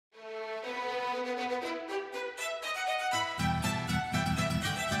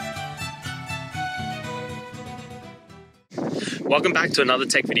Welcome back to another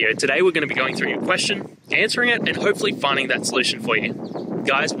tech video. Today we're going to be going through your question, answering it, and hopefully finding that solution for you.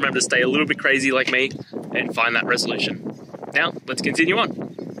 Guys, remember to stay a little bit crazy like me and find that resolution. Now, let's continue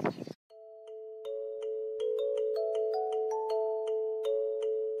on.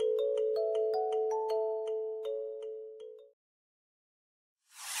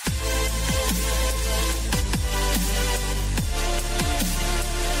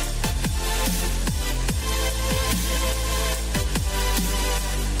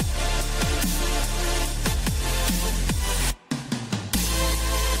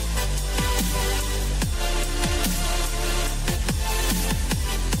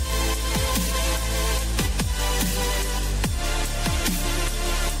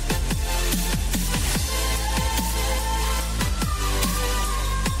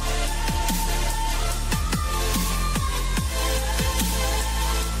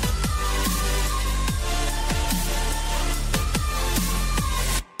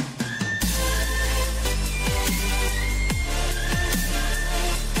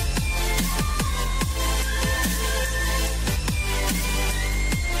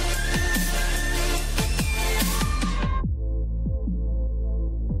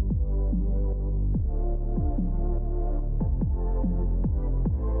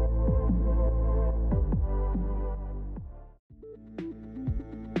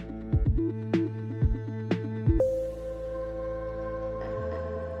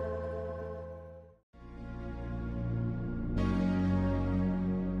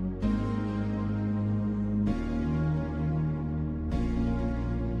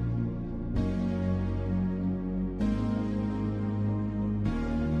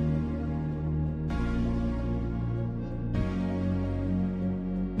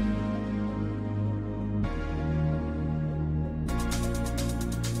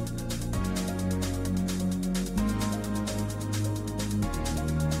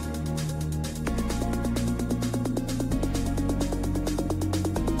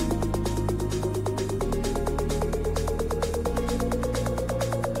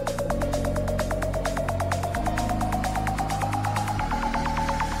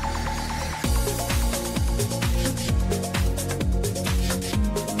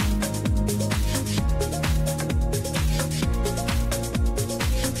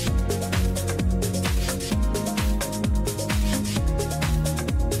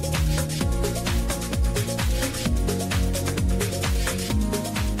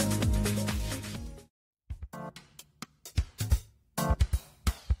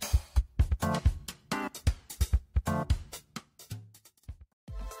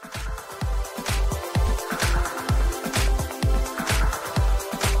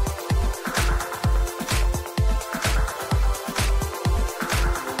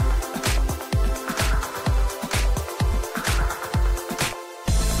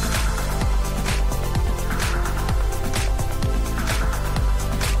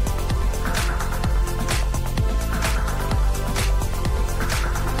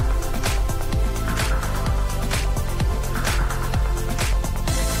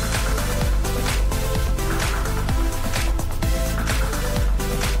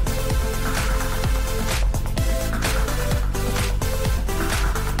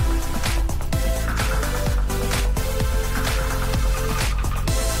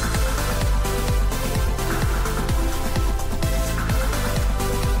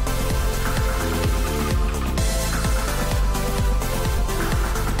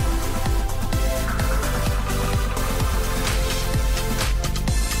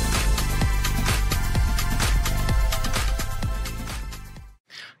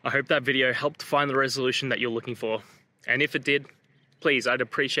 I hope that video helped find the resolution that you're looking for. And if it did, please, I'd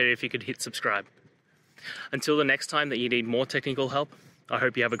appreciate it if you could hit subscribe. Until the next time that you need more technical help, I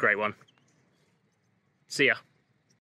hope you have a great one. See ya.